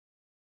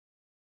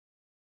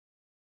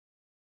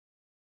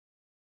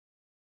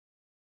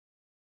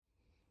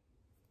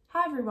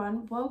Hi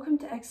everyone, welcome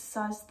to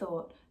Exercise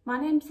Thought. My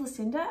name's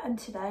Lucinda and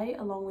today,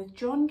 along with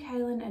John,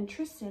 Kaylin and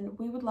Tristan,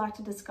 we would like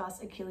to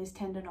discuss Achilles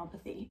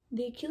tendinopathy.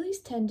 The Achilles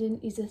tendon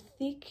is a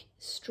thick,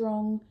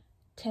 strong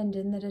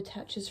tendon that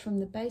attaches from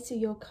the base of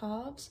your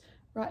calves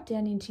right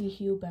down into your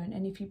heel bone,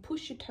 and if you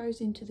push your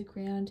toes into the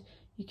ground,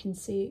 you can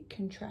see it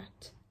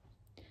contract.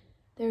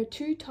 There are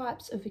two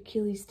types of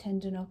Achilles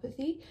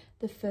tendinopathy.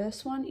 The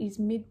first one is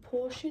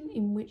mid-portion,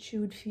 in which you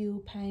would feel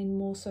pain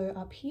more so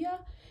up here,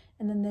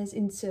 and then there's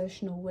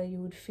insertional, where you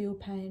would feel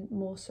pain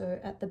more so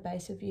at the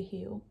base of your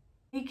heel.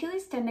 The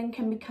Achilles tendon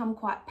can become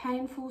quite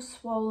painful,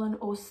 swollen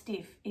or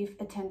stiff if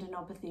a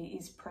tendinopathy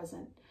is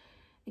present.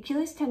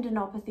 Achilles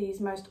tendinopathy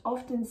is most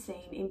often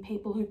seen in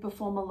people who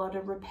perform a lot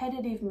of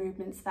repetitive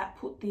movements that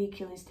put the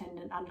Achilles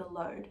tendon under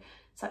load,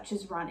 such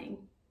as running.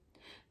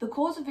 The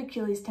cause of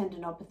Achilles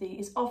tendinopathy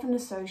is often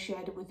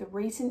associated with a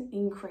recent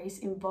increase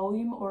in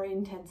volume or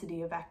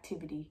intensity of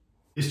activity.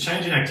 This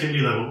change in activity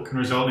level can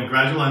result in a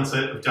gradual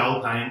onset of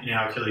dull pain in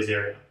our Achilles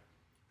area.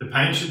 The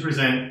pain should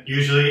present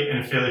usually in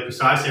a fairly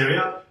precise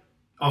area,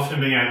 often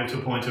being able to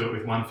point to it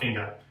with one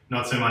finger,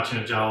 not so much in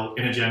a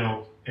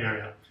general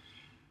area.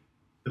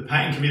 The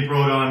pain can be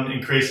brought on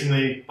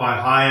increasingly by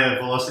higher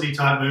velocity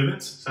type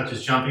movements, such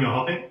as jumping or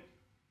hopping.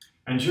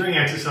 And during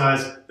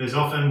exercise, there's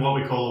often what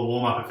we call a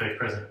warm-up effect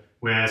present,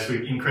 where as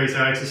we increase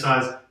our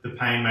exercise, the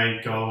pain may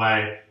go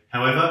away.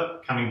 However,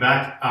 coming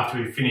back after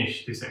we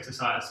finish this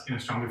exercise in a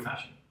stronger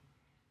fashion.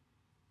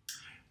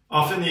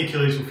 Often the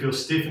Achilles will feel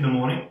stiff in the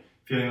morning,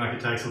 feeling like it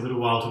takes a little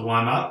while to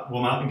warm up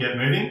and get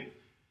moving.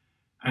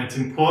 And it's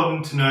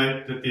important to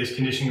note that this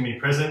condition can be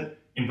present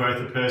in both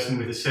a person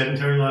with a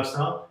sedentary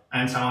lifestyle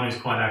and someone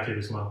who's quite active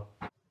as well.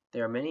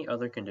 There are many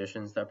other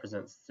conditions that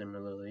present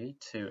similarly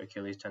to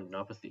Achilles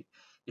tendinopathy.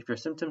 If your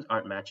symptoms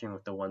aren't matching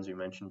with the ones we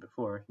mentioned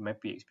before, you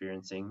might be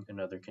experiencing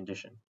another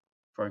condition.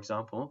 For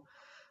example,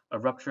 a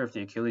rupture of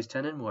the Achilles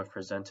tendon will have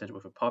presented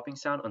with a popping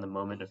sound on the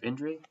moment of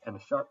injury and a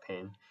sharp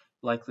pain,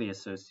 likely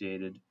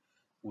associated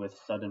with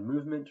sudden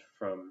movement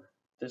from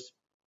this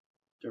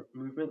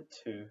movement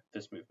to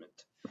this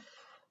movement.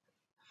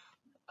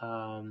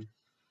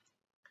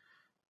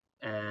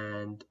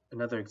 And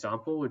another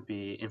example would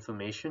be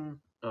inflammation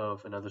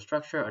of another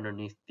structure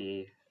underneath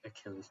the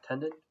Achilles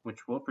tendon,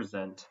 which will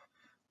present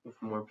with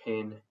more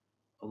pain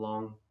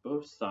along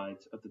both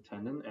sides of the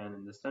tendon and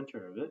in the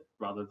center of it,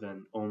 rather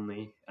than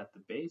only at the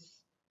base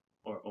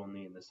or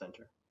only in the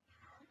center.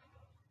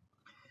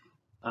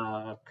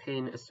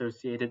 Pain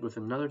associated with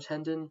another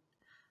tendon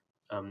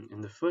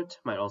in the foot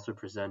might also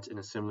present in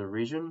a similar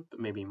region, but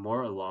maybe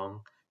more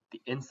along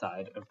the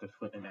inside of the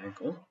foot and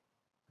ankle,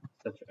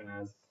 such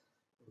as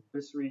in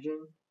this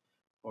region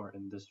or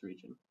in this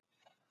region.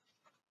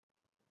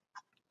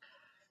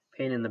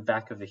 Pain in the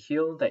back of the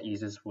heel that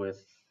eases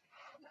with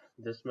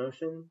this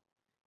motion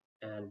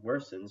and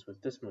worsens with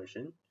this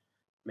motion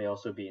may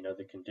also be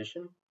another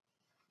condition.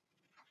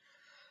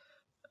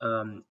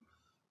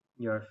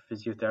 Your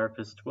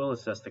physiotherapist will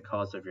assess the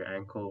cause of your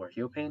ankle or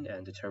heel pain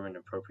and determine an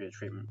appropriate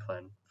treatment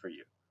plan for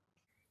you.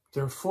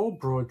 There are 4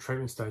 broad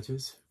treatment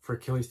stages for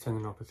Achilles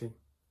tendinopathy.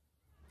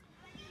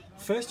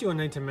 First, you will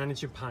need to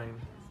manage your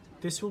pain.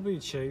 This will be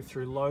achieved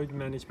through load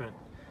management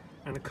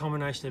and a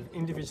combination of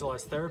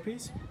individualized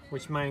therapies,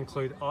 which may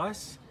include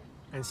ice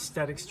and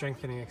static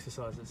strengthening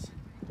exercises.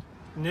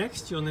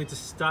 Next, you'll need to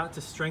start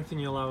to strengthen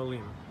your lower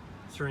limb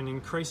through an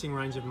increasing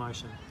range of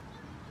motion.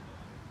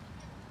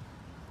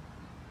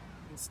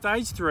 In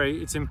stage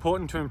 3, it's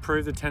important to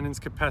improve the tendon's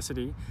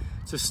capacity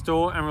to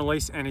store and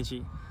release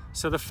energy,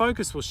 so the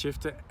focus will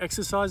shift to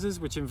exercises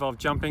which involve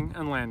jumping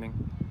and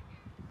landing.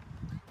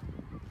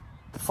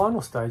 The final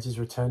stage is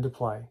return to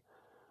play.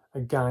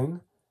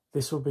 Again,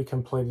 this will be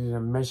completed in a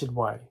measured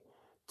way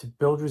to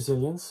build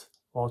resilience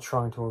while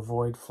trying to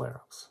avoid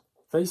flare-ups.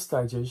 These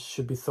stages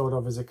should be thought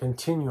of as a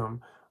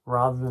continuum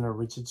rather than a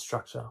rigid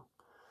structure.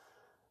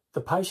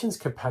 The patient's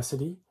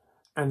capacity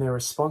and their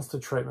response to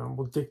treatment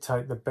will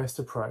dictate the best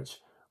approach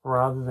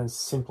rather than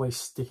simply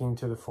sticking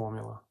to the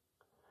formula.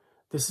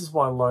 This is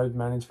why load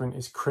management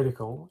is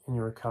critical in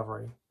your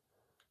recovery.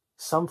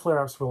 Some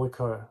flare-ups will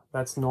occur.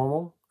 That's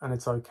normal and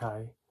it's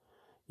okay.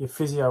 Your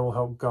physio will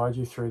help guide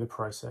you through the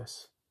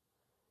process.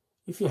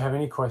 If you have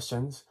any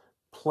questions,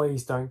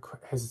 please don't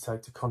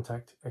hesitate to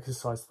contact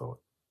Exercise Thought.